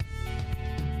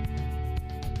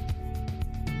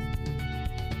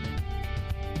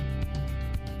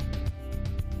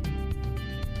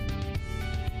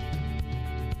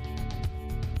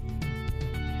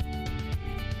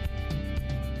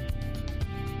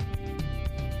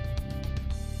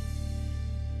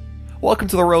Welcome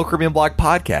to the Royal Caribbean Blog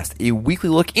Podcast, a weekly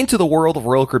look into the world of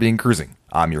Royal Caribbean cruising.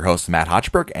 I'm your host, Matt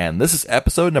Hochberg, and this is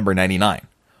episode number 99.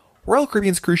 Royal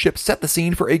Caribbean's cruise ships set the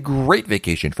scene for a great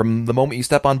vacation from the moment you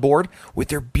step on board with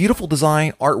their beautiful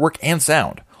design, artwork, and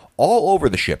sound. All over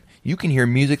the ship, you can hear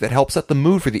music that helps set the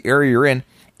mood for the area you're in,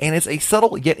 and it's a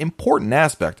subtle yet important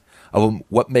aspect of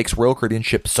what makes Royal Caribbean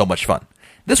ships so much fun.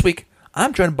 This week,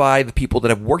 I'm joined by the people that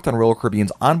have worked on Royal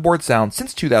Caribbean's onboard sound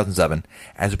since 2007,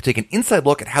 as we take an inside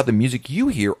look at how the music you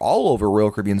hear all over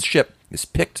Royal Caribbean's ship is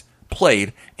picked,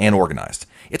 played, and organized.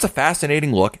 It's a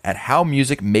fascinating look at how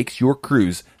music makes your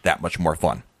cruise that much more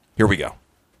fun. Here we go.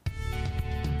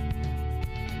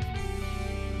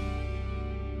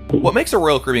 What makes a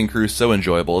Royal Caribbean cruise so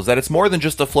enjoyable is that it's more than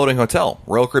just a floating hotel.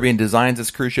 Royal Caribbean designs its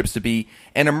cruise ships to be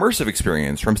an immersive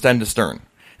experience from stem to stern.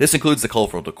 This includes the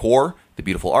colorful decor, the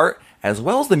beautiful art, as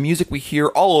well as the music we hear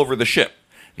all over the ship.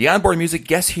 The onboard music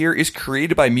guests hear is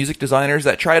created by music designers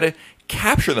that try to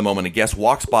capture the moment a guest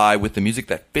walks by with the music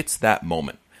that fits that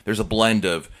moment. There's a blend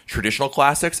of traditional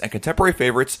classics and contemporary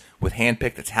favorites with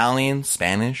hand-picked Italian,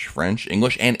 Spanish, French,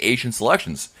 English, and Asian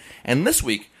selections. And this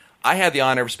week, I had the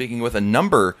honor of speaking with a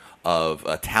number of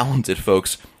talented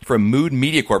folks from Mood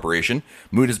Media Corporation.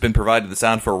 Mood has been provided the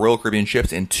sound for Royal Caribbean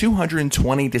ships in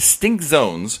 220 distinct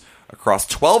zones across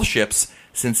 12 ships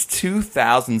since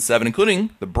 2007, including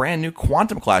the brand new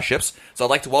Quantum class ships. So I'd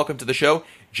like to welcome to the show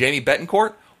Jamie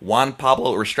Betancourt, Juan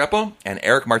Pablo Restrepo, and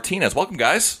Eric Martinez. Welcome,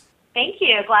 guys. Thank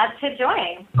you. Glad to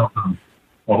join.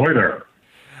 Ahoy there.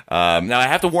 Now, I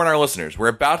have to warn our listeners, we're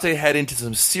about to head into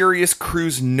some serious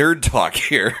cruise nerd talk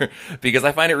here, because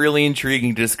I find it really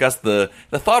intriguing to discuss the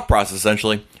thought process,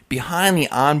 essentially, behind the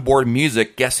onboard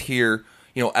music guests hear,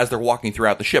 as they're walking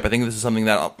throughout the ship. I think this is something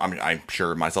that, I'm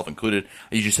sure myself included,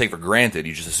 you just take for granted.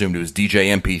 You just assumed it was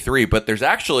DJ MP3, but there's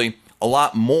actually a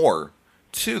lot more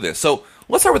to this. So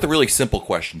let's start with a really simple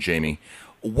question, Jamie.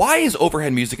 Why is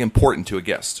overhead music important to a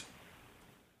guest?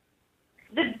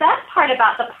 The best part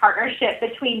about the partnership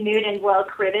between Mood and Royal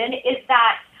Caribbean is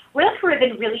that Royal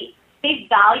Caribbean they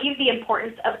value the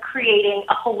importance of creating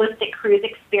a holistic cruise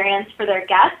experience for their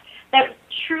guests that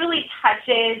truly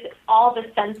touches all the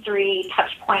sensory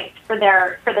touch points for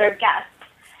their guests.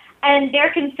 And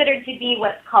they're considered to be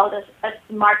what's called a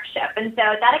smart ship. And so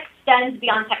that extends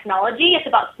beyond technology. It's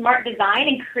about smart design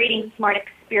and creating smart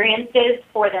experiences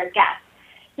for their guests.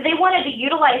 So they wanted to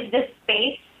utilize this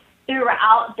space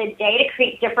throughout the day to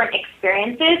create different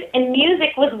experiences, and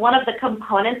music was one of the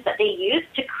components that they used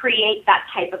to create that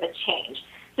type of a change.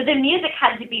 So the music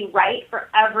had to be right for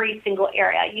every single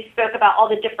area. You spoke about all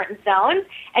the different zones,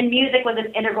 and music was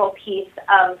an integral piece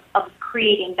of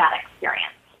creating that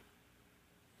experience.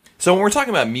 So when we're talking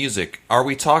about music, are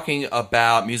we talking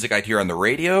about music I hear on the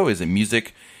radio? Is it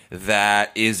music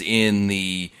that is in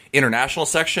the international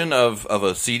section of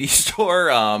a CD store?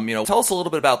 Tell us a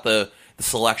little bit about the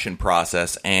selection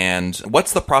process, and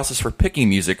what's the process for picking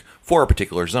music for a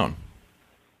particular zone?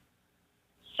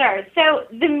 Sure. So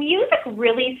the music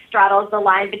really straddles the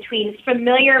line between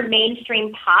familiar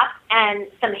mainstream pop and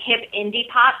some hip indie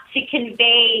pop to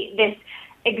convey this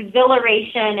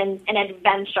exhilaration and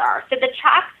adventure. So the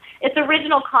tracks, it's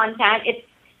original content.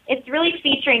 It's really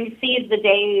featuring seize the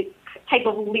day type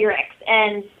of lyrics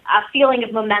and a feeling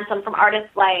of momentum from artists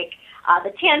like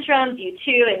the Tantrums,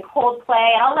 U2, and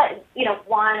Coldplay. I'll let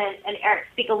Juan and Eric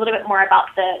speak a little bit more about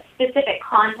the specific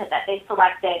content that they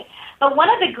selected. But one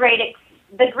of the great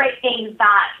things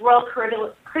that Royal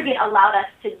Caribbean allowed us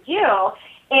to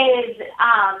do is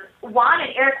Juan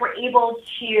and Eric were able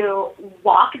to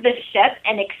walk the ship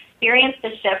and experience the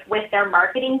ship with their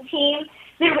marketing team.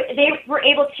 They were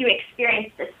able to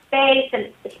experience the space,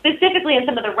 and specifically in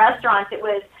some of the restaurants, it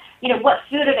was what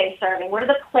food are they serving? What are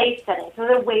the place settings? What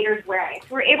are the waiters wearing? So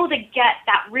we're able to get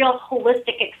that real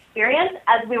holistic experience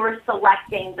as we were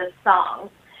selecting the songs.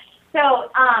 So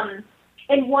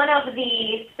in one of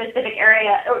the specific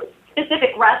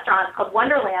restaurants called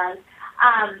Wonderland,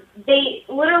 they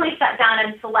literally sat down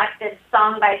and selected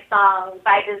song by song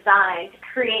by design to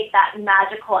create that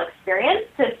magical experience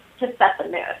to set the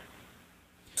mood.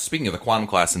 Speaking of the Quantum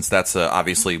class, since that's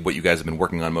obviously what you guys have been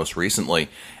working on most recently,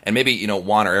 and maybe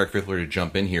Juan or Eric, feel free to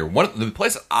jump in here. The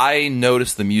place I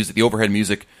noticed the overhead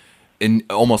music,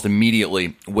 almost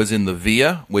immediately was in the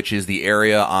Via, which is the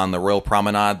area on the Royal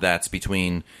Promenade that's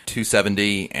between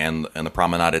 270 and the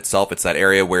Promenade itself. It's that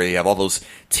area where you have all those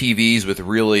TVs with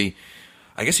really,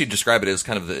 I guess you'd describe it as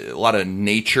kind of a lot of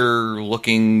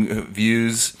nature-looking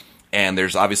views, and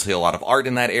there's obviously a lot of art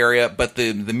in that area, but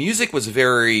the music was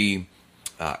very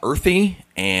earthy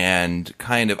and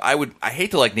kind of, I hate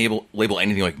to label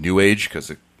anything like New Age,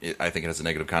 because I think it has a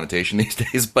negative connotation these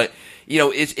days, but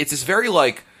it's this very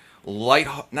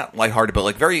not lighthearted, but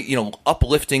like very,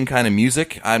 uplifting kind of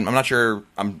music. I'm not sure,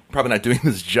 I'm probably not doing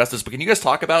this justice, but can you guys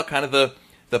talk about kind of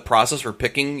the process for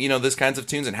picking, this kinds of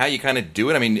tunes and how you kind of do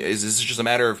it? I mean, is this just a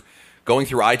matter of going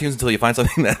through iTunes until you find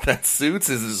something that suits?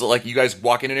 Is this like you guys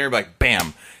walk in here and be like,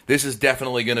 bam, this is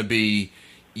definitely going to be,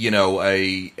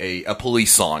 a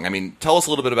Police song? I mean, tell us a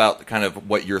little bit about kind of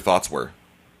what your thoughts were.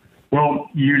 Well,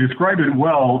 you described it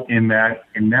well in that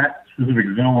specific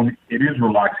zone. It is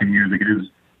relaxing music. It is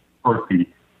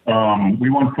earthy. We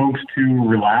want folks to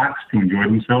relax, to enjoy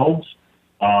themselves.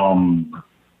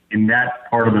 In that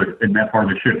part of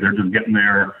the ship, they're just getting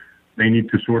there. They need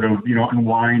to sort of,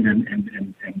 unwind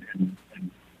and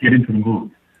get into the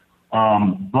mood.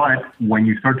 But when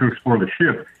you start to explore the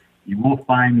ship, you will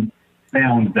find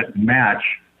sounds that match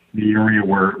the area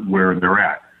where they're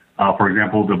at. For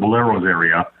example, the Boleros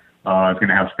area is going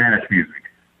to have Spanish music.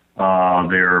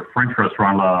 Their French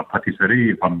restaurant, La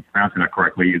Patisserie, if I'm pronouncing that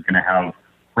correctly, is going to have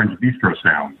French bistro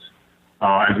sounds.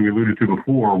 As we alluded to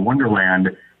before, Wonderland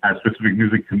has specific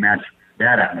music to match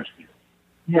that atmosphere.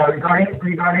 Yeah,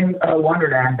 regarding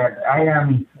Wonderland, that I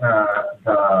am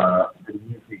the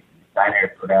music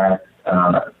designer for that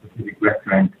specific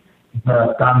restaurant.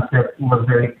 The concept was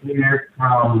very clear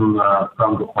from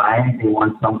the client. They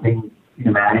want something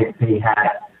cinematic. They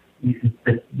had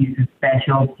this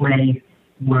special place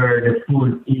where the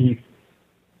food is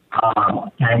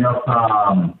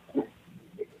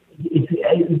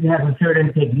it has a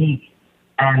certain technique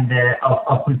and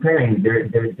of preparing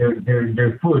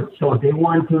their food. So they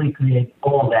want to recreate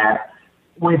all that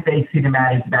with a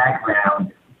cinematic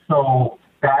background. So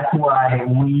that's why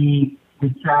we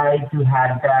try to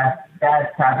have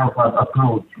that type of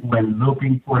approach when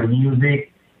looking for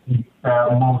music. It's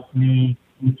mostly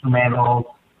instrumentals.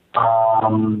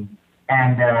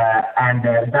 And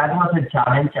that was a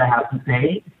challenge, I have to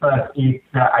say, but it's,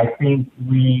 I think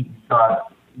we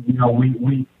thought,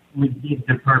 we did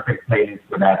the perfect place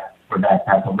for that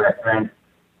type of restaurant.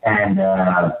 And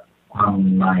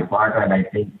on my part, and I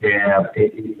think,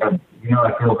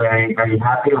 I feel very, very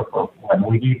happy of what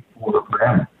we did for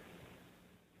them.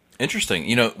 Interesting.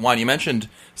 Juan, you mentioned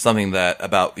something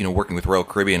about working with Royal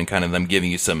Caribbean and kind of them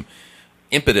giving you some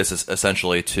impetus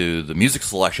essentially to the music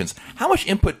selections. How much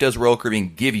input does Royal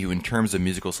Caribbean give you in terms of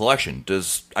musical selection? Do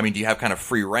you have kind of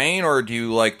free reign, or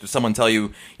does someone tell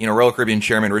you, Royal Caribbean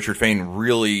chairman Richard Fain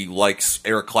really likes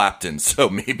Eric Clapton, so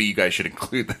maybe you guys should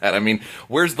include that? I mean,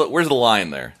 where's the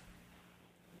line there?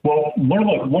 Well,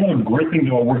 one of the great things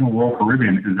about working with Royal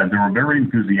Caribbean is that they were very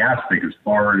enthusiastic as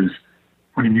far as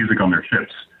putting music on their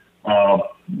ships.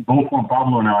 Both Juan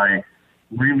Pablo and I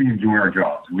really enjoy our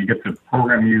jobs. We get to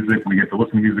program music. We get to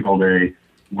listen to music all day.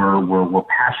 We're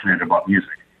passionate about music.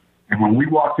 And when we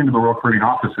walked into the Royal Caribbean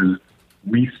offices,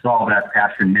 we saw that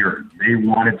passion mirrored. They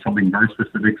wanted something very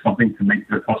specific, something to make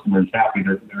their customers happy,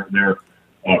 their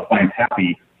clients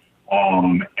happy.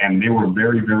 And they were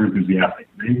very, very enthusiastic.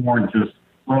 They weren't just,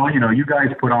 you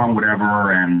guys put on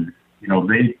whatever, and,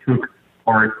 they took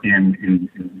part in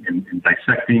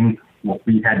dissecting what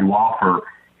we had to offer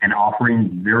and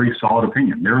offering very solid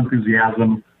opinion. Their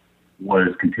enthusiasm was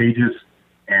contagious,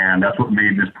 and that's what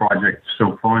made this project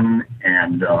so fun,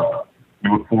 and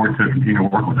we look forward to continuing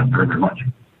to work with them very, very much.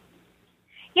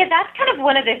 Yeah, that's kind of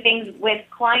one of the things with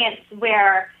clients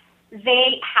where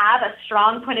they have a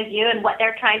strong point of view in what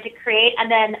they're trying to create,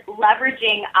 and then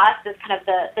leveraging us as kind of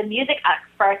the music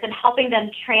experts and helping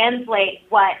them translate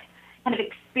what kind of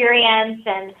experience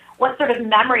and what sort of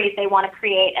memories they want to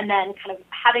create, and then kind of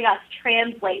having us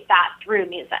translate that through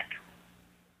music.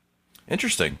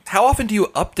 Interesting. How often do you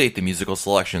update the musical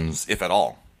selections, if at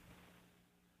all?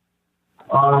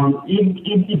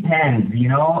 It depends,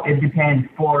 it depends.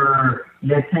 For,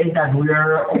 let's say that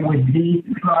we're with these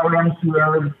programs,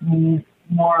 we're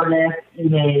more or less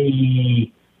in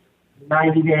a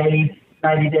 90 days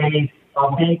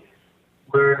update.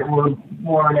 We're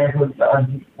more or less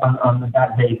on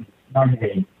that day, 90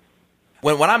 days.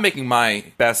 When I'm making my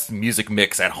best music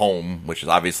mix at home, which is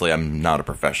obviously I'm not a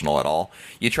professional at all,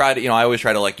 I always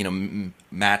try to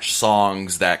match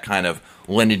songs that kind of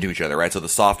blend into each other, right? So the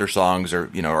softer songs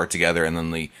are together, and then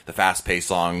the fast-paced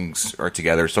songs are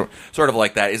together, so sort of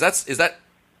like that. Is that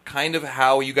kind of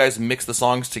how you guys mix the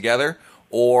songs together,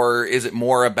 or is it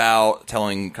more about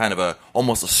telling kind of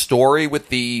almost a story with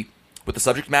the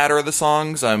subject matter of the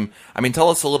songs? Tell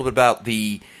us a little bit about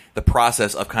the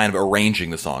process of kind of arranging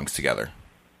the songs together.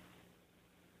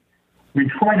 We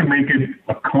try to make it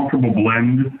a comfortable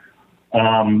blend.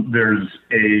 There's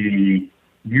a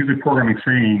music programming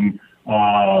saying,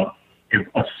 if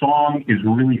a song is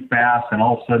really fast and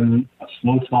all of a sudden a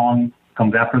slow song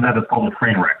comes after that, it's called a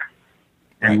train wreck.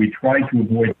 And we try to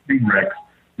avoid train wrecks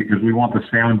because we want the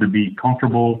sound to be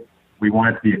comfortable. We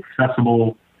want it to be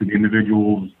accessible to the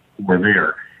individuals who are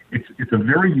there. It's a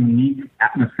very unique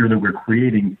atmosphere that we're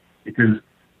creating because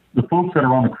the folks that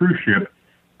are on the cruise ship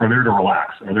are there to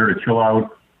relax, are there to chill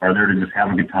out, are there to just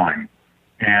have a good time.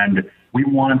 And we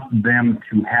want them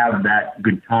to have that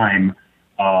good time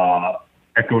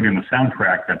echoed in the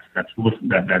soundtrack that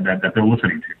they're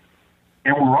listening to.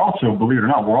 And we're also, believe it or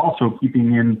not, we're also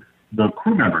keeping in the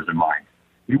crew members in mind.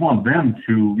 We want them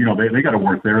to, they got to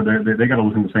work there. They got to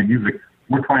listen to the same music.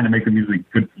 We're trying to make the music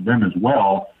good for them as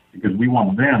well because we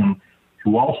want them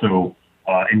to also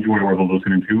enjoy what they're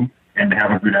listening to and to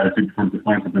have a good attitude towards the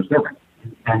clients that they're serving.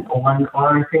 And one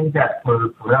other thing that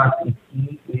for us is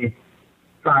key is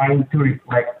trying to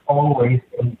reflect always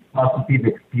a positive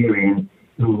experience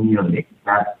through music.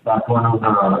 That's one of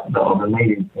the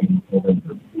main things,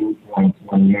 the key points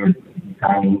when you're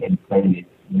designing a playlist.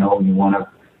 You want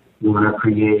to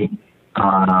create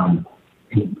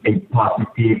a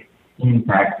positive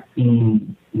impact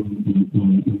in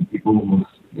people who's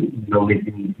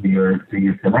listening to your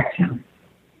selection.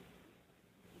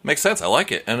 Makes sense. I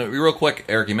like it. And real quick,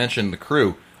 Eric, you mentioned the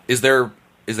crew. Is there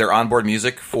onboard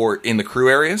music in the crew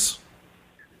areas?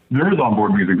 There is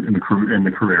onboard music in the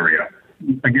crew area.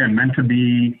 Again, meant to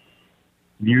be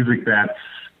music that's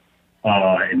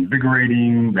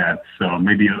invigorating, that's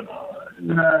maybe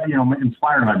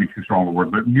inspired might be too strong a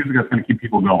word, but music that's going to keep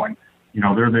people going.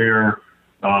 They're there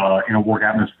in a work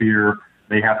atmosphere.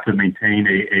 They have to maintain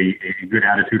a good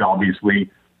attitude.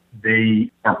 Obviously, they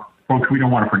are folks we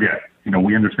don't want to forget.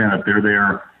 We understand that they're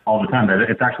there all the time. That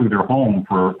it's actually their home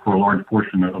for a large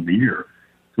portion of the year.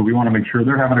 So we want to make sure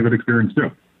they're having a good experience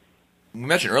too. We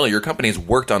mentioned earlier your company has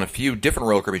worked on a few different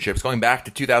Royal Caribbean ships going back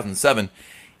to 2007.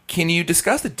 Can you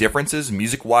discuss the differences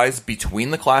music-wise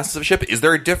between the classes of ship? Is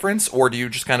there a difference, or do you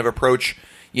just kind of approach,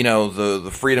 the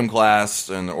Freedom class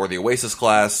or the Oasis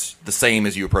class the same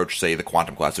as you approach, say, the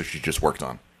Quantum class, which you just worked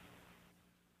on?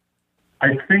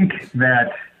 I think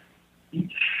that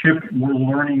each ship we're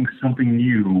learning something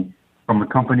new from the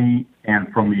company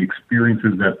and from the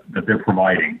experiences that they're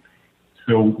providing.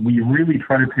 So we really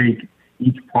try to take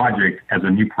each project as a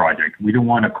new project. We don't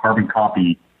want to carbon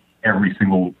copy every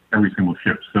single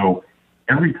ship. So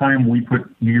every time we put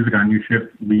music on a new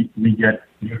ship, we get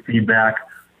new feedback,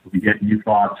 we get new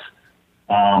thoughts.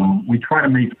 We try to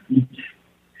make each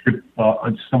ship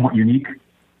somewhat unique.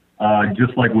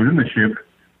 Just like within the ship,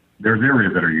 there's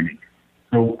areas that are unique.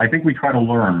 So I think we try to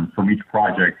learn from each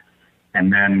project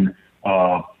and then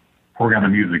program the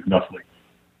music thusly.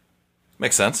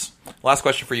 Makes sense. Last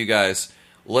question for you guys.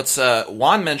 Let's.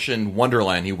 Juan mentioned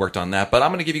Wonderland. He worked on that, but I'm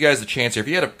going to give you guys a chance here. If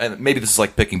you had, maybe this is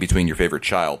like picking between your favorite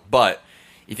child, but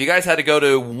if you guys had to go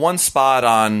to one spot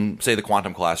on, say, the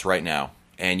Quantum class right now,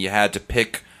 and you had to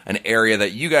pick an area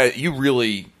that you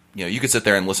really, you could sit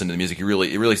there and listen to the music. It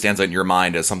really stands out in your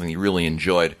mind as something you really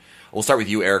enjoyed. We'll start with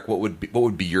you, Eric. What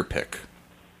would be your pick?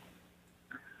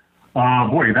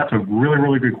 Boy, that's a really,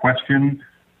 really good question.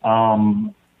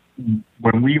 When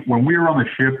we were on the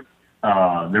ship,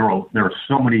 there were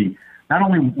so many. Not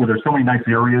only were there so many nice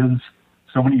areas,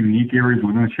 so many unique areas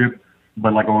within the ship,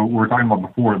 but like we were talking about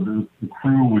before, the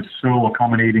crew was so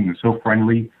accommodating and so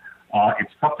friendly.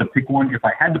 It's tough to pick one. If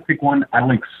I had to pick one, I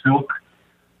like Silk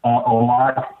a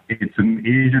lot. It's an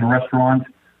Asian restaurant.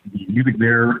 The music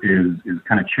there is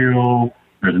kind of chill.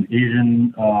 There's an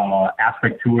Asian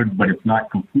aspect to it, but it's not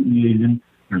completely Asian.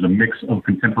 There's a mix of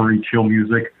contemporary chill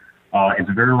music. It's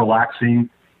very relaxing.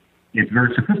 It's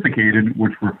very sophisticated,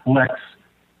 which reflects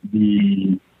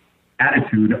the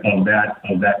attitude of that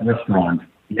restaurant,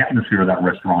 the atmosphere of that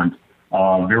restaurant.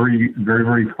 Very, very,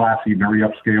 very classy, very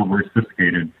upscale, very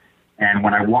sophisticated. And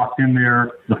when I walked in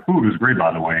there, the food was great,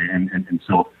 by the way, and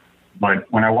so.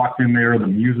 But when I walked in there, the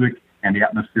music and the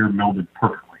atmosphere melded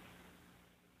perfectly.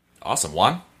 Awesome.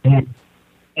 Juan?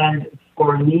 And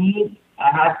for me,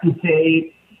 I have to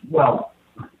say, well,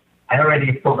 I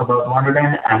already spoke about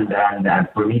Wonderland, and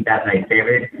for me, that's my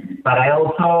favorite. But I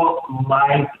also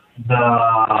like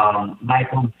the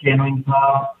Michael's Genuine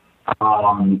Club.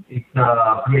 It's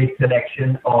a great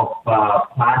selection of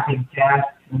classic jazz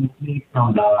music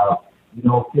from the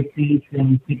 50s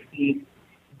and 60s.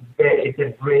 It's a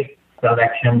great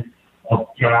selection of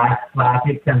jazz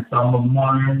classics and some of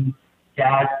modern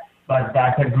jazz. But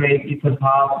it's a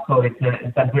pop, so it's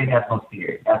a great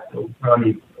atmosphere. That's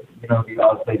probably the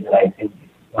other place that I think is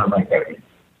one of my favorites.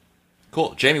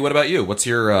 Cool. Jamie, what about you? What's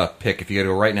your pick if you go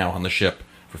to right now on the ship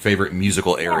for favorite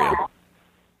musical area?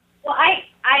 Well, I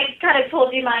kind of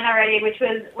told you mine already, which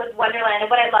was Wonderland. And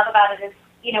what I love about it is,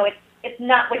 it's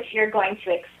not what you're going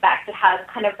to expect. It has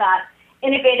kind of that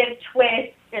innovative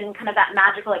twist and kind of that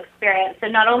magical experience. So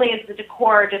not only is the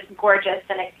decor just gorgeous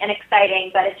and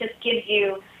exciting, but it just gives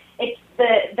you, it's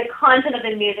the content of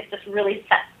the music just really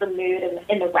sets the mood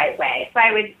in the right way. So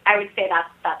I would say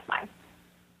that's mine.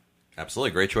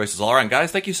 Absolutely. Great choices all around.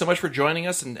 Guys, thank you so much for joining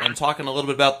us and talking a little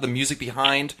bit about the music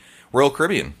behind Royal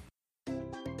Caribbean.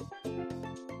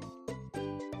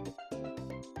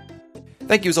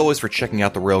 Thank you, as always, for checking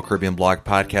out the Royal Caribbean Blog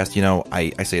podcast. You know,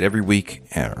 I say it every week,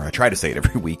 or I try to say it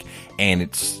every week, and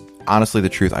it's honestly the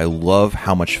truth. I love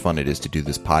how much fun it is to do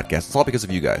this podcast. It's all because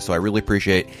of you guys, so I really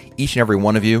appreciate each and every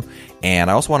one of you, and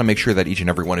I also want to make sure that each and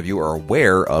every one of you are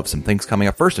aware of some things coming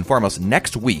up. First and foremost,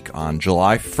 next week on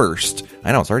July 1st,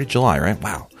 I know, it's already July, right?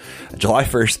 Wow. July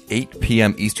 1st, 8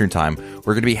 p.m. Eastern Time,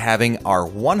 we're going to be having our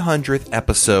 100th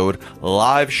episode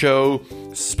live show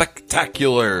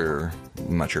spectacular.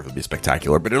 I'm not sure if it'll be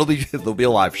spectacular, but it'll be a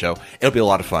live show. It'll be a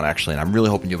lot of fun, actually, and I'm really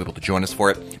hoping you'll be able to join us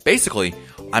for it. Basically,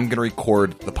 I'm going to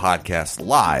record the podcast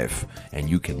live, and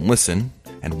you can listen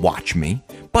and watch me,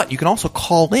 but you can also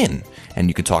call in, and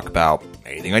you can talk about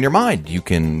anything on your mind. You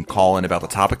can call in about the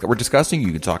topic that we're discussing.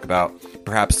 You can talk about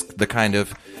perhaps the kind of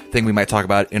thing we might talk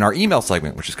about in our email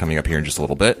segment, which is coming up here in just a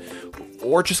little bit.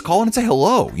 Or just call in and say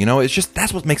hello. You know, it's just,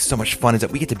 that's what makes it so much fun, is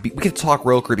that we get to talk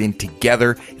Royal Caribbean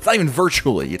together. It's not even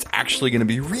virtually. It's actually going to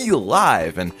be real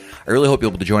live. And I really hope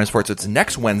you'll be able to join us for it. So it's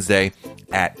next Wednesday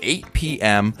at 8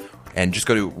 p.m. And just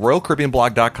go to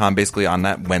RoyalCaribbeanBlog.com basically on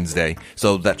that Wednesday.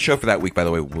 So that show for that week, by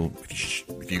the way,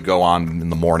 if you go on in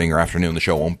the morning or afternoon, the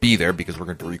show won't be there because we're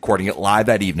going to be recording it live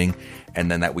that evening. And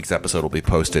then that week's episode will be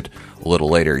posted a little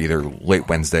later, either late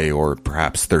Wednesday or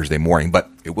perhaps Thursday morning. But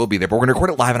it will be there. But we're going to record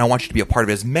it live, and I want you to be a part of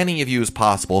it, as many of you as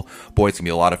possible. Boy, it's going to be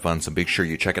a lot of fun. So make sure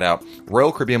you check it out.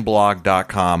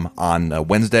 RoyalCaribbeanBlog.com on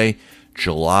Wednesday,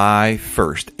 July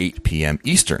 1st, 8 p.m.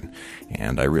 Eastern.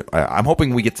 And I'm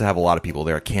hoping we get to have a lot of people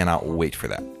there. I cannot wait for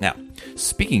that. Now,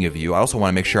 speaking of you, I also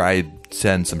want to make sure I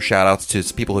send some shout-outs to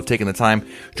some people who have taken the time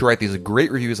to write these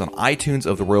great reviews on iTunes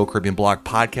of the Royal Caribbean Blog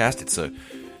podcast.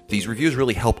 These reviews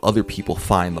really help other people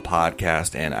find the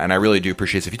podcast, and I really do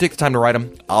appreciate it. So if you take the time to write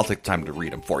them, I'll take the time to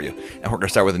read them for you. And we're going to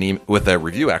start with a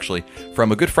review, actually,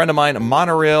 from a good friend of mine,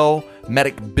 Monorail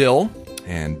Medic Bill.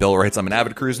 And Bill writes, I'm an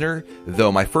avid cruiser,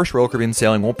 though my first Royal Caribbean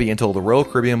sailing won't be until the Royal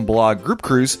Caribbean Blog group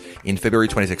cruise in February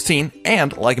 2016.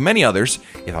 And, like many others,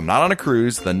 if I'm not on a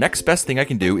cruise, the next best thing I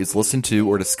can do is listen to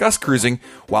or discuss cruising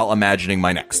while imagining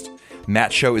my next.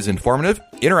 Matt's show is informative,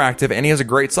 interactive, and he has a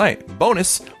great site.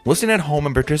 Bonus, listen at home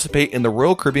and participate in the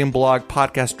Royal Caribbean Blog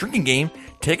podcast drinking game.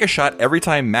 Take a shot every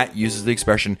time Matt uses the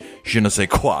expression, je ne sais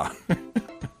quoi.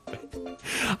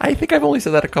 I think I've only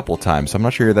said that a couple of times, so I'm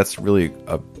not sure that's really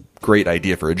a great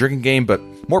idea for a drinking game, but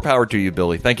more power to you,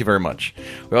 Billy. Thank you very much.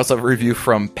 We also have a review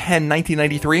from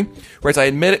Pen1993, where as I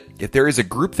admit it, if there is a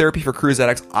group therapy for cruise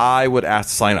addicts, I would ask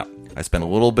to sign up. I spend a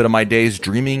little bit of my days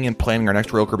dreaming and planning our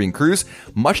next Royal Caribbean cruise,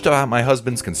 much to my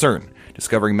husband's concern.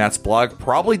 Discovering Matt's blog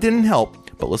probably didn't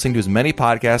help, but listening to his many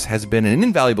podcasts has been an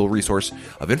invaluable resource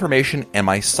of information and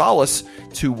my solace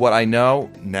to what I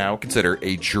now consider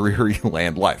a dreary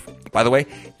land life. By the way,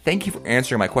 thank you for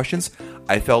answering my questions.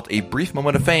 I felt a brief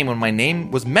moment of fame when my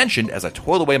name was mentioned as I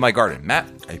toiled away in my garden.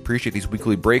 Matt, I appreciate these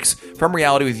weekly breaks from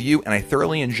reality with you, and I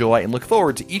thoroughly enjoy and look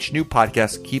forward to each new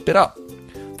podcast. Keep it up.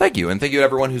 Thank you, and thank you to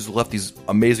everyone who's left these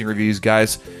amazing reviews,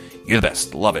 guys. You're the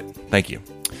best. Love it. Thank you.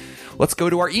 Let's go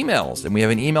to our emails, and we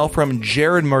have an email from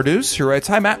Jared Mardus, who writes,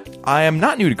 Hi, Matt. I am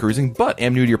not new to cruising, but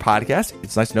am new to your podcast.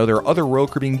 It's nice to know there are other Royal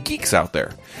Caribbean geeks out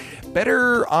there.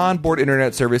 Better onboard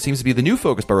internet service seems to be the new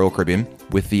focus by Royal Caribbean,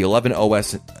 with the 11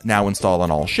 OS now installed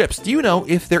on all ships. Do you know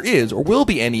if there is or will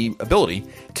be any ability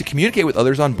to communicate with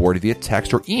others on board via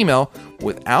text or email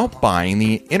without buying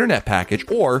the internet package,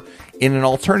 or in an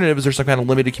alternative, is there some kind of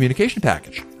limited communication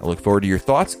package? I look forward to your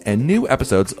thoughts and new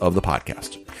episodes of the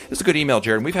podcast. This is a good email,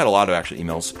 Jared. We've had a lot of actually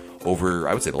emails over,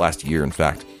 I would say the last year, in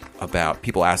fact, about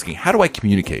people asking, how do I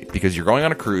communicate? Because you're going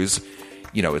on a cruise.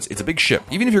 You know, it's a big ship.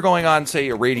 Even if you're going on, say,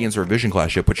 a Radiance or a Vision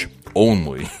class ship, which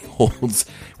only holds,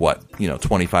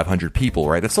 2,500 people,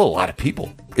 right? That's still a lot of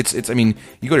people. I mean,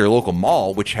 you go to your local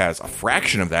mall, which has a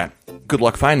fraction of that. Good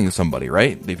luck finding somebody,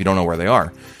 right? If you don't know where they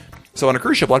are. So on a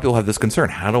cruise ship, a lot of people have this concern.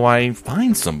 How do I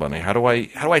find somebody? How do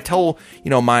I tell,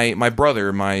 my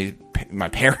brother, my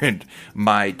parent,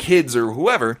 my kids, or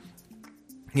whoever,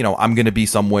 I'm going to be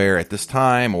somewhere at this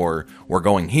time, or we're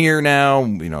going here now.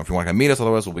 If you want to come meet us,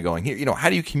 otherwise we'll be going here. How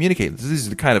do you communicate? These are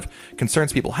the kind of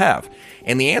concerns people have.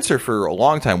 And the answer for a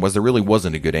long time was there really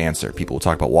wasn't a good answer. People will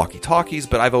talk about walkie-talkies,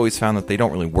 but I've always found that they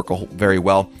don't really work very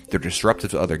well. They're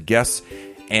disruptive to other guests.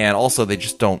 And also they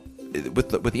just don't, with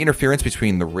the interference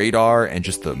between the radar and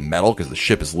just the metal, because the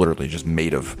ship is literally just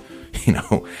made of,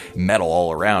 metal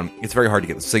all around, it's very hard to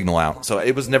get the signal out. So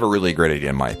it was never really a great idea,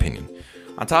 in my opinion.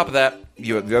 On top of that,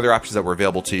 the other options that were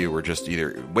available to you were just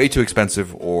either way too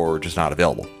expensive or just not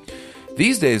available.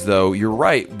 These days, though, you're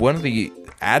right. One of the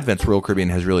advents Royal Caribbean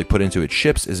has really put into its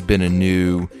ships has been a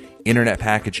new internet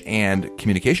package and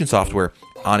communication software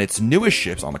on its newest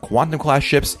ships, on the Quantum class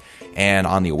ships and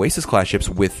on the Oasis class ships,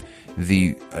 with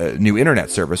the new internet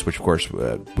service, which of course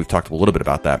we've talked a little bit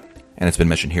about that, and it's been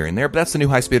mentioned here and there, but that's the new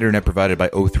high-speed internet provided by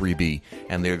O3B,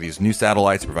 and they're these new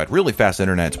satellites that provide really fast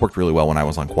internet. It's worked really well when I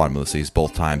was on Quantum Ulysses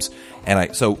both times,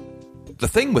 and so the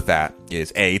thing with that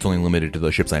is, A, it's only limited to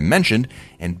those ships I mentioned,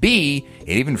 and B,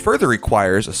 it even further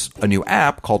requires a new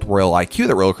app called Royal IQ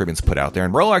that Royal Caribbean's put out there,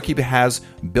 and Royal IQ has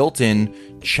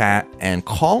built-in chat and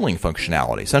calling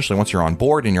functionality. Essentially, once you're on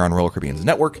board and you're on Royal Caribbean's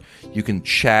network, you can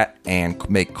chat and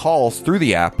make calls through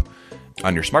the app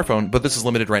on your smartphone, but this is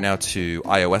limited right now to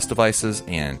iOS devices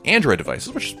and Android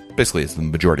devices, which basically is the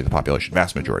majority of the population,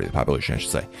 vast majority of the population, I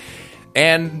should say.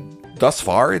 And thus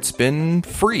far, it's been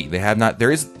free. They have not.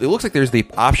 It looks like there's the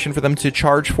option for them to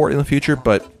charge for it in the future,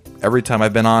 but every time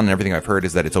I've been on and everything I've heard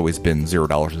is that it's always been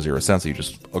 $0.00. So you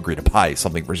just agree to buy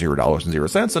something for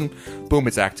 $0.00, and boom,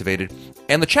 it's activated.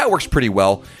 And the chat works pretty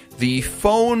well. The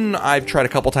phone I've tried a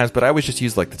couple times, but I always just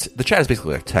use the chat is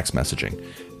basically like text messaging.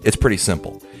 It's pretty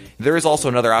simple. There is also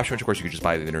another option, which of course you could just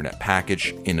buy the internet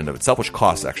package in and of itself, which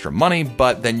costs extra money,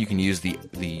 but then you can use the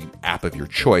app of your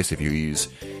choice if you use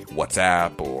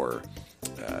WhatsApp or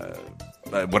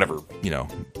whatever,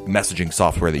 messaging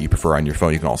software that you prefer on your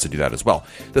phone. You can also do that as well.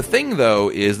 The thing,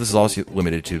 though, is this is also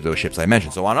limited to those ships I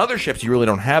mentioned. So on other ships, you really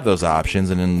don't have those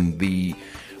options, and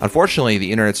unfortunately,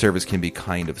 the internet service can be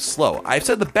kind of slow. I've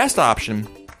said the best option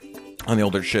on the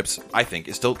older ships, I think,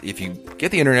 is still if you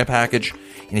get the internet package,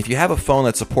 and if you have a phone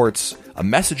that supports a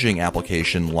messaging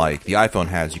application like the iPhone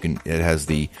has, it has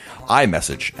the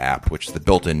iMessage app, which is the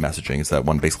built-in messaging. It's that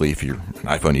one, basically, if you're an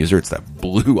iPhone user, it's that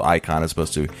blue icon as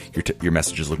opposed to your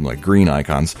messages looking like green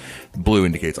icons. Blue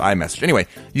indicates iMessage. Anyway,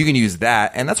 you can use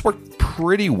that, and that's worked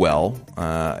pretty well,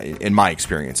 in my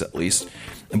experience at least.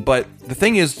 But the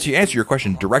thing is, to answer your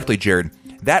question directly, Jared,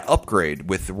 that upgrade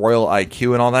with Royal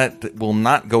IQ and all that will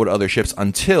not go to other ships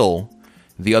until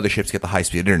the other ships get the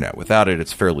high-speed internet. Without it,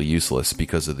 it's fairly useless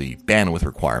because of the bandwidth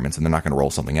requirements, and they're not going to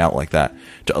roll something out like that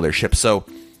to other ships. So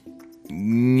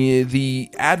the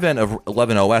advent of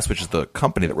 11OS, which is the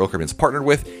company that Royal Caribbean's partnered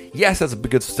with, yes, that's a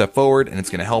good step forward, and it's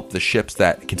going to help the ships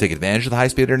that can take advantage of the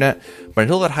high-speed internet. But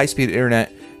until that high-speed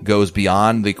internet goes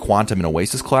beyond the Quantum and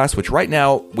Oasis class, which right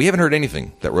now we haven't heard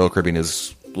anything that Royal Caribbean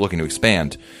is looking to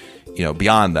expand.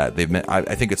 Beyond that,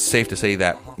 I think it's safe to say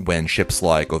that when ships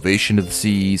like Ovation of the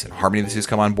Seas and Harmony of the Seas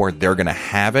come on board, they're going to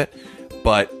have it.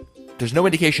 But there's no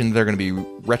indication they're going to be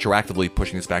retroactively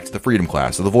pushing this back to the Freedom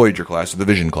class, or the Voyager class, or the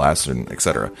Vision class, and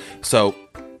etc. So,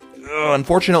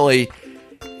 unfortunately,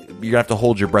 you're going to have to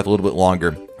hold your breath a little bit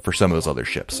longer for some of those other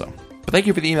ships. But thank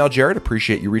you for the email, Jared.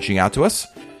 Appreciate you reaching out to us.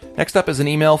 Next up is an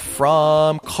email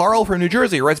from Carl from New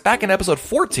Jersey. He writes, back in episode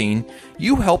 14,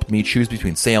 you helped me choose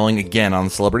between sailing again on the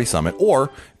Celebrity Summit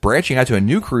or branching out to a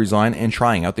new cruise line and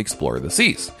trying out the Explorer of the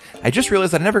Seas. I just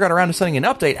realized that I never got around to sending an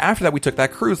update after that we took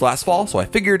that cruise last fall, so I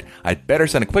figured I'd better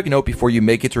send a quick note before you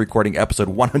make it to recording episode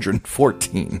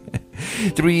 114.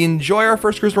 Did we enjoy our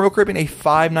first cruise to Royal Caribbean, a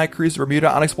 5-night cruise to Bermuda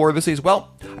on Explorer of the Seas?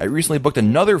 Well, I recently booked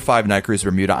another 5-night cruise to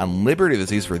Bermuda on Liberty of the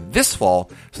Seas for this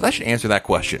fall, so that should answer that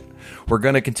question. We're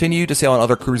going to continue to sail on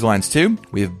other cruise lines too.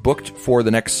 We have booked for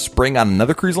the next spring on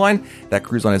another cruise line. That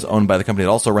cruise line is owned by the company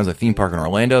that also runs a theme park in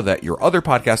Orlando that your other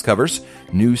podcast covers.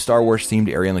 New Star Wars themed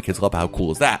area in the Kids Club. How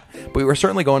cool is that? But we are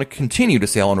certainly going to continue to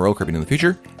sail on Royal Caribbean in the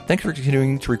future. Thanks for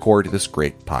continuing to record this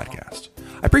great podcast.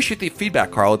 I appreciate the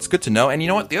feedback, Carl. It's good to know. And you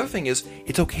know what? The other thing is,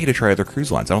 it's okay to try other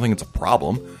cruise lines. I don't think it's a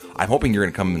problem. I'm hoping you're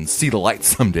going to come and see the light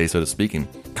someday, so to speak, and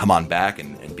come on back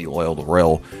and be loyal to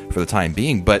Royal for the time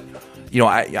being. But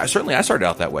I started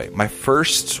out that way. My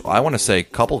first, I want to say,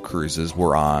 couple cruises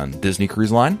were on Disney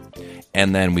Cruise Line,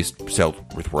 and then we sailed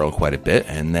with Royal quite a bit,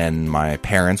 and then my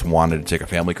parents wanted to take a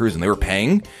family cruise, and they were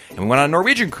paying, and we went on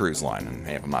Norwegian Cruise Line, and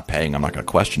hey, if I'm not paying, I'm not going to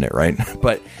question it, right?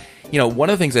 But, one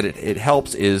of the things that it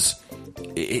helps is,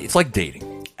 it's like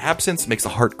dating. Absence makes the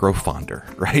heart grow fonder,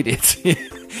 right? It's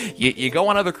you go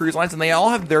on other cruise lines, and they all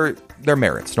have their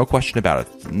merits, no question about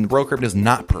it. Royal Caribbean is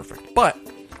not perfect, but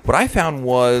what I found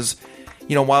was,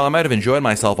 while I might have enjoyed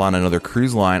myself on another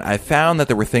cruise line, I found that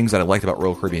there were things that I liked about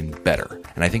Royal Caribbean better.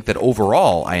 And I think that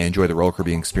overall, I enjoy the Royal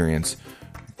Caribbean experience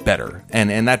better.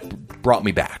 And that brought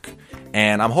me back.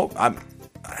 And I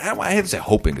hate to say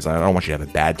hoping, because I don't want you to have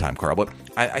a bad time, Carl, but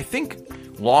I think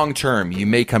long term, you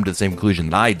may come to the same conclusion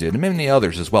that I did, and many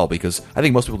others as well, because I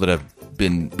think most people that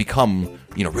have become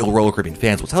real Royal Caribbean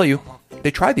fans will tell you, they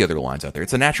tried the other lines out there.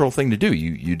 It's a natural thing to do.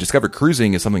 You discover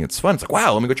cruising is something that's fun. It's like,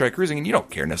 wow, let me go try cruising, and you don't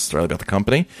care necessarily about the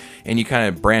company, and you kind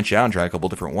of branch out and try a couple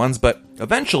different ones, but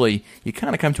eventually you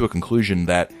kind of come to a conclusion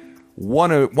that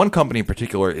one company in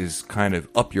particular is kind of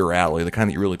up your alley, the kind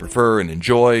that you really prefer and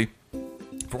enjoy.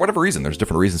 For whatever reason, there's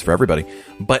different reasons for everybody,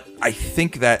 but I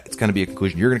think that it's going to be a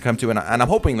conclusion you're going to come to, and I'm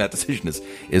hoping that decision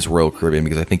is Royal Caribbean,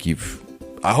 because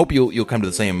I hope you'll come to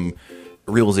the same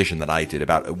realization that I did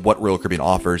about what Royal Caribbean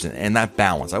offers and that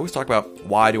balance. I always talk about,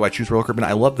 why do I choose Royal Caribbean?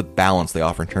 I love the balance they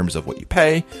offer in terms of what you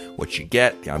pay, what you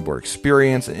get, the onboard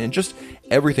experience, and just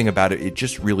everything about it. It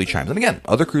just really chimes. And again,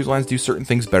 other cruise lines do certain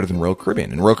things better than Royal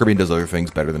Caribbean, and Royal Caribbean does other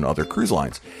things better than other cruise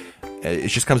lines. It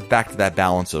just comes back to that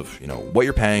balance of, what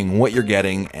you're paying, what you're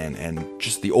getting, and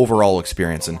just the overall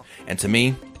experience. And to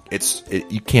me,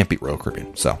 you can't beat Royal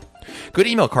Caribbean. So, good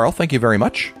email, Carl. Thank you very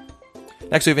much.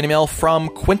 Next, we have an email from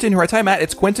Quentin, who writes, "Hi, Matt.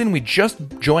 It's Quentin. We just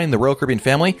joined the Royal Caribbean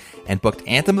family and booked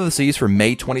Anthem of the Seas for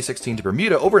May 2016 to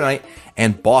Bermuda overnight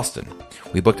and Boston.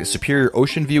 We booked a superior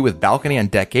ocean view with balcony on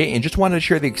deck 8 and just wanted to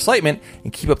share the excitement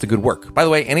and keep up the good work. By the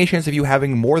way, any chance of you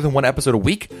having more than one episode a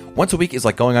week? Once a week is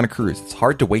like going on a cruise. It's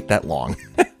hard to wait that long."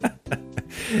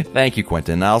 Thank you,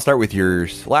 Quentin. I'll start with your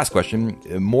last question.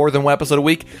 More than one episode a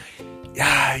week?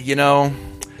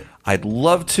 I'd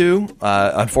love to.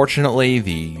 Unfortunately,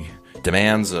 the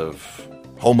demands of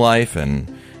home life and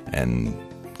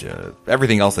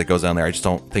everything else that goes on there, I just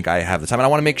don't think I have the time. And I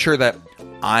want to make sure that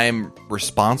I'm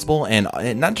responsible and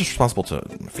not just responsible to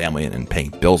family and paying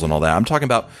bills and all that. I'm talking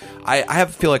about, I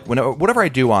feel like whatever I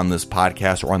do on this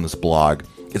podcast or on this blog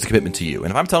is a commitment to you. And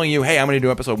if I'm telling you, hey, I'm going to do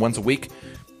an episode once a week,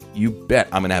 you bet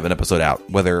I'm going to have an episode out.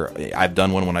 Whether I've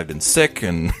done one when I've been sick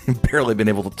and barely been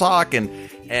able to talk, and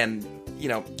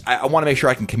I want to make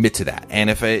sure I can commit to that. And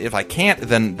if I can't,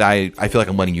 then I feel like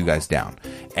I'm letting you guys down.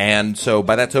 And so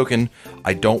by that token,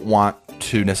 I don't want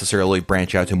to necessarily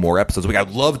branch out to more episodes a week. I'd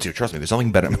love to. Trust me, there's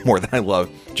nothing better more than I love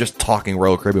just talking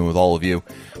Royal Caribbean with all of you.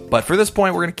 But for this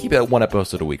point, we're going to keep it at one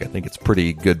episode a week. I think it's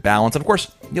pretty good balance. And of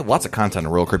course, you have lots of content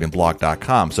on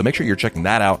RoyalCaribbeanBlog.com, so make sure you're checking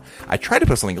that out. I try to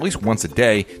post something at least once a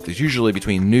day. There's usually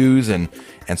between news and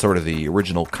sort of the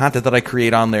original content that I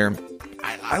create on there.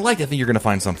 I like to think you're going to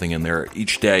find something in there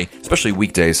each day, especially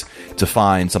weekdays, to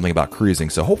find something about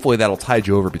cruising. So hopefully that'll tide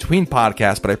you over between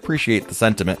podcasts, but I appreciate the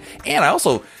sentiment. And I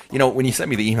also, when you sent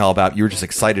me the email about you were just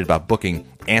excited about booking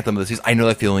Anthem of the Seas, I know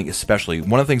that feeling especially.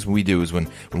 One of the things we do is when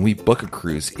we book a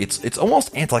cruise, it's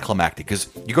almost anticlimactic because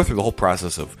you go through the whole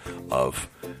process of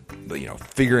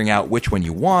figuring out which one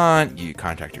you want. You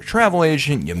contact your travel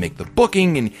agent, you make the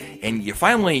booking, and you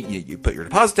finally you put your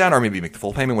deposit down, or maybe you make the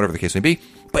full payment, whatever the case may be.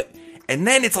 And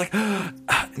then it's like,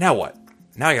 now what?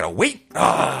 Now I gotta wait?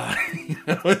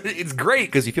 It's great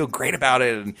because you feel great about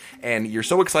it and you're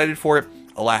so excited for it.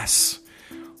 Alas,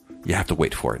 you have to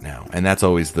wait for it now. And that's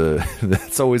always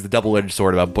the double-edged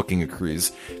sword about booking a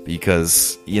cruise,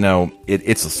 because,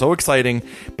 it's so exciting,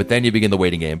 but then you begin the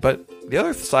waiting game. But the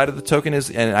other side of the token is,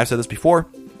 and I've said this before,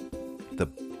 the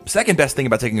second best thing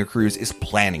about taking a cruise is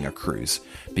planning a cruise,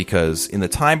 because in the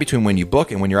time between when you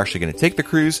book and when you're actually going to take the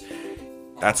cruise,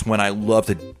 that's when I love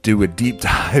to do a deep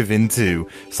dive into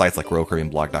sites like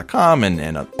RoyalCaribbeanBlog.com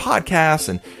and a podcast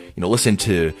and, listen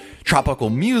to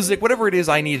tropical music, whatever it is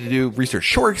I need to do, research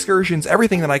shore excursions,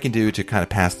 everything that I can do to kind of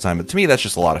pass the time. But to me, that's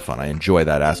just a lot of fun. I enjoy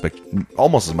that aspect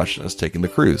almost as much as taking the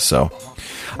cruise. So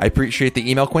I appreciate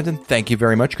the email, Quentin. Thank you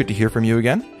very much. Good to hear from you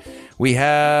again. We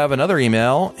have another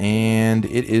email, and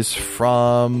it is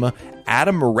from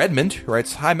Adam Redmond, who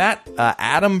writes, "Hi, Matt.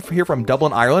 Adam here from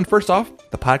Dublin, Ireland. First off,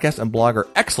 the podcast and blog are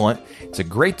excellent. It's a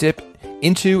great dip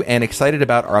into and excited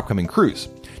about our upcoming cruise.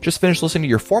 Just finished listening to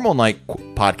your Formal Night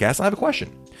podcast, and I have a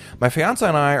question. My fiance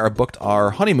and I are booked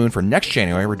our honeymoon for next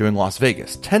January. We're doing Las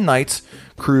Vegas. 10 nights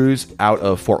cruise out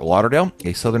of Fort Lauderdale,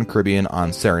 a Southern Caribbean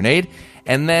on Serenade,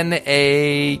 and then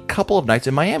a couple of nights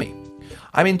in Miami.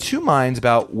 I'm in two minds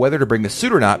about whether to bring a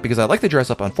suit or not, because I like to dress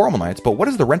up on formal nights, but what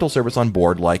is the rental service on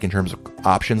board like in terms of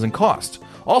options and cost?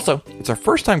 Also, it's our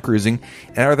first time cruising,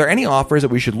 and are there any offers that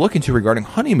we should look into regarding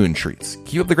honeymoon treats?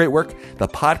 Keep up the great work. The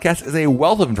podcast is a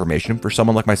wealth of information for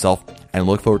someone like myself, and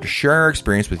look forward to sharing our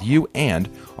experience with you and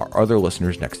our other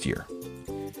listeners next year."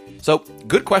 So,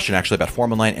 good question actually about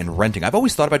formal night and renting. I've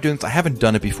always thought about doing this. I haven't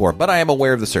done it before, but I am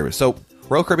aware of the service. So,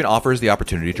 Royal Caribbean offers the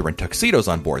opportunity to rent tuxedos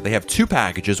on board. They have two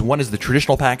packages. One is the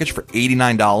traditional package for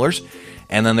 $89,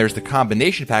 and then there's the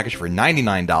combination package for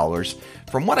 $99.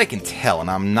 From what I can tell,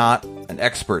 and I'm not an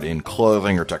expert in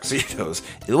clothing or tuxedos,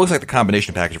 it looks like the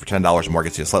combination package for $10 more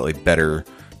gets you a slightly better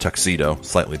tuxedo.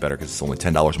 Slightly better because it's only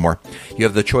 $10 more. You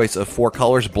have the choice of 4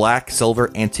 colors: black, silver,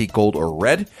 antique gold, or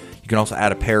red. You can also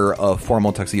add a pair of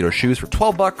formal tuxedo shoes for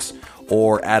 $12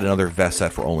 or add another vest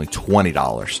set for only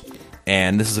 $20.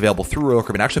 And this is available through Royal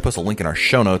Caribbean. I actually post a link in our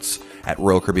show notes at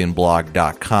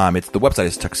RoyalCaribbeanBlog.com. The website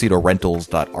is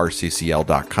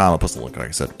tuxedorentals.rccl.com. I'll post a link, like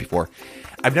I said before.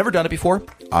 I've never done it before.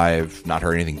 I've not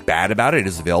heard anything bad about it. It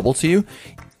is available to you.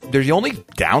 There's the only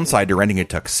downside to renting a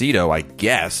tuxedo, I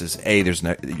guess, is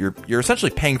you're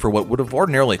essentially paying for what would have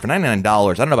ordinarily for $99.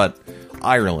 I don't know about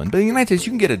Ireland, but in the United States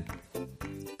you can get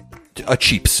a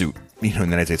cheap suit, in the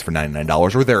United States for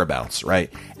 $99 or thereabouts,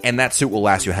 right? And that suit will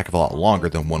last you a heck of a lot longer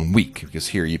than 1 week, because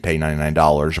here you pay $99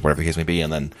 or whatever the case may be,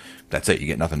 and then that's it. You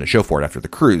get nothing to show for it after the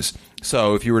cruise.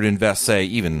 So if you were to invest, say,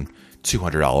 even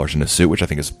 $200 in a suit, which I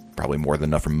think is probably more than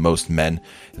enough for most men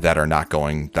that are not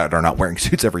wearing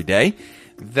suits every day,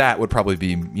 that would probably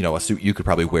be, a suit you could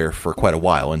probably wear for quite a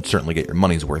while and certainly get your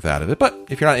money's worth out of it. But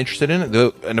if you're not interested in it,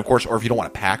 and of course, or if you don't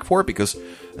want to pack for it, because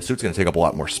a suit's going to take up a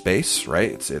lot more space,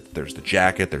 right? There's the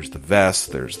jacket, there's the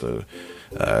vest, there's the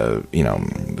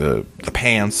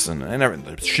pants and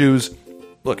everything, the shoes.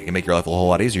 Look, it can make your life a whole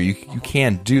lot easier. You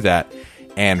can do that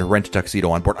and rent a tuxedo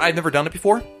on board. I've never done it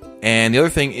before. And the other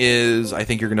thing is, I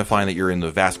think you're going to find that you're in the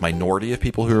vast minority of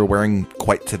people who are wearing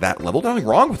quite to that level. Nothing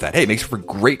wrong with that. Hey, it makes for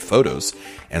great photos,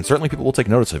 and certainly people will take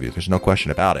notice of you. There's no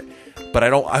question about it. But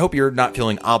I hope you're not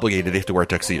feeling obligated to wear a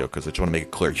tuxedo, because I just want to make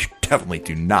it clear, you definitely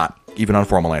do not, even on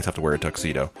formal nights, have to wear a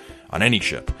tuxedo on any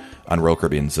ship on Royal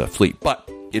Caribbean's fleet. But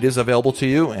it is available to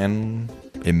you, and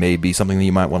it may be something that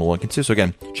you might want to look into. So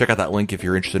again, check out that link if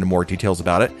you're interested in more details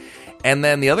about it. And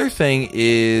then the other thing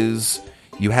is,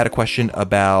 you had a question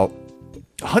about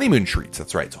honeymoon treats.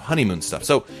 That's right. So honeymoon stuff.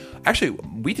 So actually,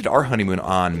 we did our honeymoon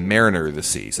on Mariner of the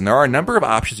Seas, and there are a number of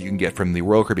options you can get from the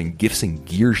Royal Caribbean Gifts and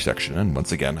Gear section. And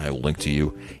once again, I will link to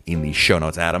you in the show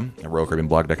notes, Adam, at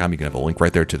RoyalCaribbeanBlog.com. You can have a link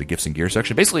right there to the Gifts and Gear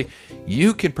section. Basically,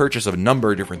 you can purchase a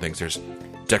number of different things. There's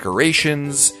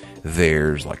decorations,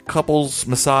 there's like couples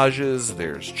massages,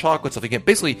 there's chocolate stuff.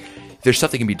 There's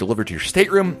stuff that can be delivered to your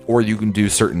stateroom, or you can do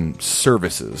certain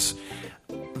services.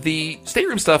 The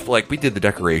stateroom stuff, like we did the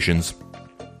decorations,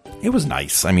 it was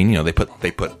nice. I mean, they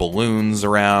put balloons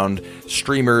around,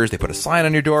 streamers, they put a sign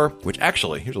on your door, which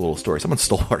actually, here's a little story. Someone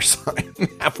stole our sign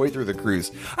halfway through the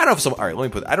cruise. I don't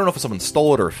know if someone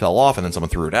stole it or it fell off and then someone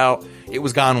threw it out. It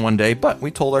was gone one day, but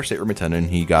we told our stateroom attendant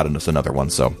and he got us another one.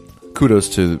 So kudos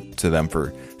to them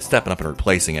for stepping up and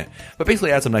replacing it. But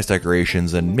basically add some nice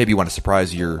decorations, and maybe you want to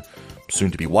surprise your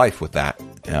soon-to-be wife with that.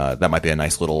 That might be a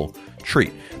nice little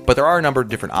treat. But there are a number of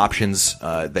different options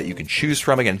that you can choose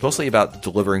from. Again, mostly about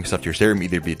delivering stuff to your stateroom,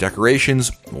 either be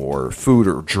decorations or food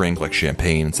or drink like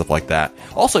champagne and stuff like that.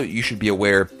 Also, you should be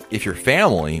aware, if your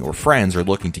family or friends are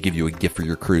looking to give you a gift for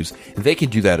your cruise, they can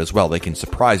do that as well. They can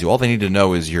surprise you. All they need to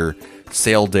know is your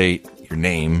sail date, your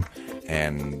name,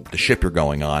 and the ship you're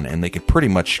going on, and they can pretty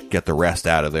much get the rest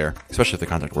out of there, especially if they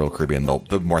contact Royal Caribbean. They'll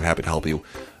be more than happy to help you,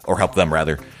 or help them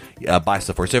rather, buy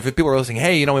stuff for you. So if people are saying,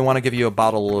 hey, we want to give you a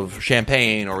bottle of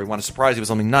champagne, or we want to surprise you with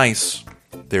something nice,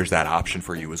 there's that option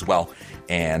for you as well.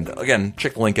 And again,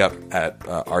 check the link out at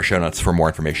our show notes for more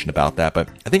information about that. But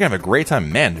I think I have a great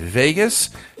time. Man, Vegas,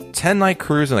 10-night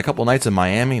cruise and a couple nights in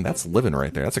Miami, that's living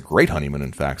right there. That's a great honeymoon,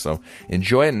 in fact. So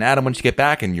enjoy it. And Adam, once you get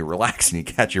back and you relax and you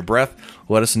catch your breath,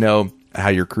 let us know how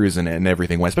you're cruising and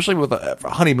everything went, especially with a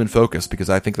honeymoon focus, because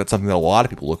I think that's something that a lot of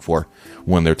people look for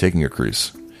when they're taking a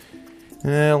cruise.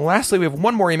 Lastly, we have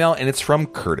one more email, and it's from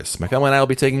Curtis. My family and I will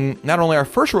be taking not only our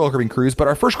first Royal Caribbean cruise, but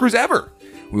our first cruise ever.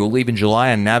 We will leave in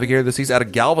July on Navigator of the Seas out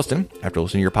of Galveston. After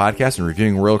listening to your podcast and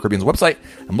reviewing Royal Caribbean's website,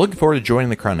 I'm looking forward to joining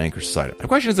the Crown and Anchor Society. My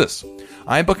question is this.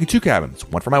 I am booking 2 cabins,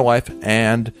 one for my wife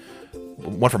and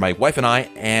I,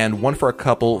 and one for a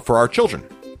couple for our children.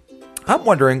 I'm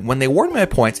wondering, when they award me my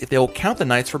points, if they will count the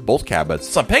nights for both cabins,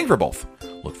 so I'm paying for both.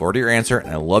 Look forward to your answer, and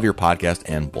I love your podcast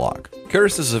and blog.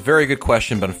 Curtis, this is a very good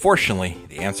question, but unfortunately,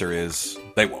 the answer is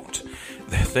they won't.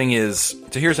 The thing is,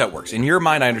 so here's how it works. In your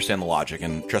mind, I understand the logic,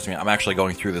 and trust me, I'm actually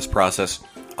going through this process.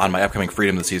 On my upcoming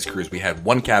Freedom of the Seas cruise, we had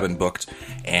 1 cabin booked,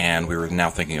 and we were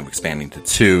now thinking of expanding to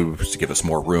 2 to give us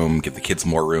more room, give the kids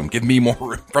more room, give me more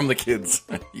room from the kids.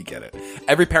 You get it.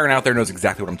 Every parent out there knows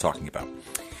exactly what I'm talking about.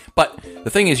 But the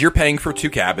thing is, you're paying for 2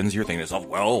 cabins. You're thinking to yourself,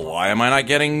 well, why am I not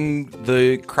getting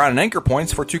the Crown and Anchor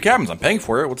points for 2 cabins? I'm paying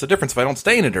for it. What's the difference if I don't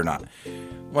stay in it or not?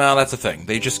 Well, that's the thing.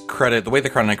 They just credit, the way the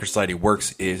Crown and Anchor Society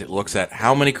works is it looks at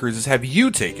how many cruises have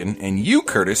you taken, and you,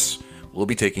 Curtis, will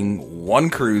be taking 1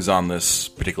 cruise on this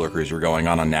particular cruise you're going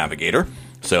on Navigator.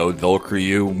 So they'll accrue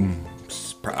you,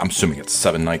 I'm assuming it's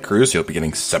a 7-night cruise, so you'll be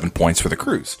getting 7 points for the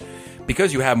cruise.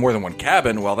 because you have more than one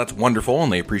cabin, well, that's wonderful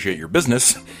and they appreciate your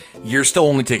business. You're still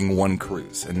only taking one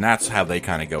cruise, and that's how they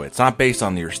kind of go. It's not based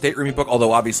on your stateroom book,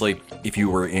 although obviously if you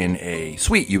were in a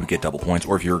suite, you would get double points,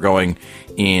 or if you were going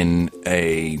in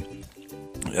a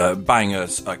buying a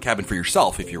cabin for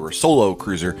yourself, if you were a solo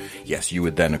cruiser, yes, you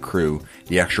would then accrue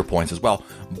the extra points as well.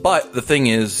 But the thing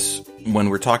is, when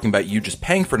we're talking about you just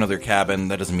paying for another cabin,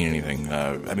 that doesn't mean anything.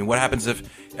 What happens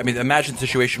imagine a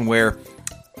situation where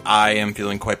I am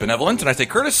feeling quite benevolent, and I say,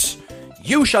 Curtis,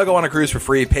 you shall go on a cruise for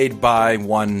free, paid by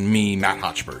me, Matt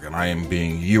Hochberg,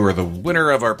 and you are the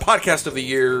winner of our Podcast of the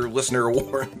Year Listener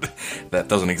Award. That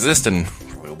doesn't exist, and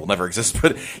will never exist,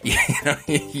 but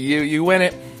you win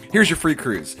it. Here's your free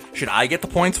cruise. Should I get the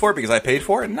points for it because I paid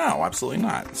for it? No, absolutely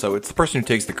not. So it's the person who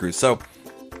takes the cruise. So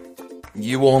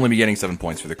you will only be getting 7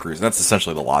 points for the cruise. And that's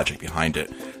essentially the logic behind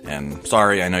it. And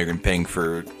sorry, I know you're going to be paying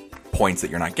for points that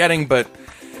you're not getting, but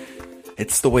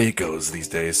it's the way it goes these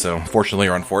days. So fortunately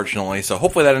or unfortunately. So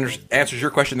hopefully that answers your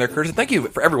question there, Curtis. And thank you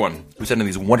for everyone who sent in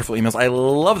these wonderful emails. I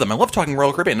love them. I love talking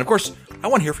Royal Caribbean. And of course, I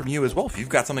want to hear from you as well. If you've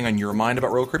got something on your mind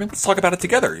about Royal Caribbean, let's talk about it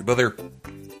together. Whether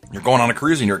you're going on a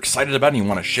cruise and you're excited about it and you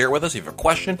want to share it with us, you have a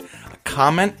question, a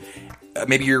comment,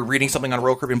 maybe you're reading something on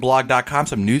RoyalCaribbeanBlog.com,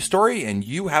 some news story, and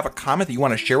you have a comment that you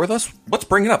want to share with us, let's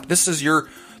bring it up. The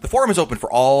forum is open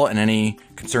for all and any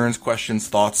concerns, questions,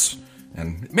 thoughts,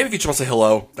 and maybe if you just want to say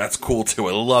hello, that's cool too.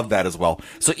 I love that as well.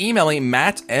 So email me,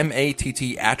 Matt,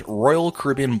 M-A-T-T, at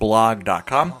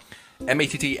RoyalCaribbeanBlog.com,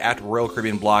 M-A-T-T at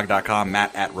RoyalCaribbeanBlog.com,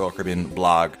 Matt at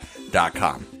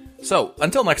RoyalCaribbeanBlog.com. So,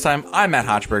 until next time, I'm Matt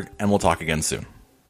Hochberg, and we'll talk again soon.